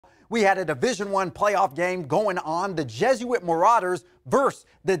we had a Division I playoff game going on, the Jesuit Marauders versus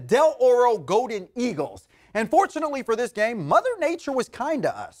the Del Oro Golden Eagles. And fortunately for this game, Mother Nature was kind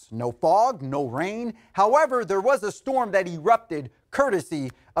to us. No fog, no rain. However, there was a storm that erupted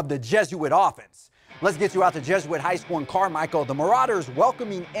courtesy of the Jesuit offense. Let's get you out to Jesuit High School in Carmichael. The Marauders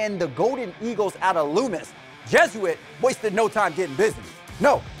welcoming in the Golden Eagles out of Loomis. Jesuit wasted no time getting busy.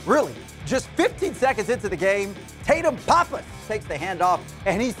 No, really. Just 15 seconds into the game, Tatum Pappas takes the handoff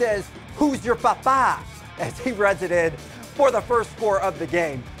and he says, "Who's your papa?" as he runs it in for the first score of the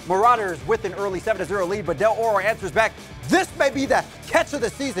game. Marauders with an early 7-0 lead, but Del Oro answers back. This may be the catch of the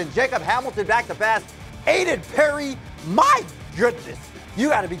season. Jacob Hamilton back to pass. Aiden Perry, my goodness. You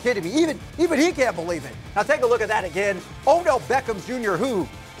got to be kidding me. Even he can't believe it. Now take a look at that again. Odell Beckham Jr., who,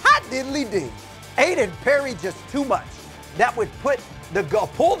 hot diddly-dee. Aiden Perry just too much. That would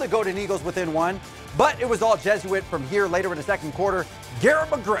pull the Golden Eagles within one, but it was all Jesuit from here later in the second quarter. Garrett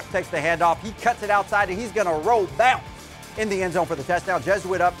McGriff takes the handoff. He cuts it outside, and he's going to roll bounce in the end zone for the touchdown.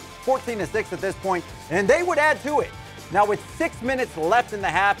 Jesuit up 14-6 at this point, and they would add to it. Now with 6 minutes left in the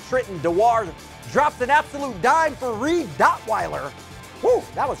half, Trenton Dewar drops an absolute dime for Reed Dotweiler. Woo,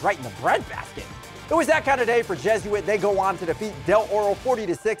 that was right in the breadbasket. It was that kind of day for Jesuit. They go on to defeat Del Oro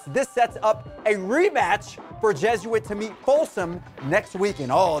 40-6. This sets up a rematch for Jesuit to meet Folsom next weekend.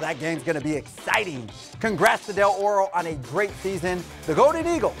 Oh, that game's going to be exciting. Congrats to Del Oro on a great season. The Golden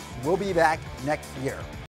Eagles will be back next year.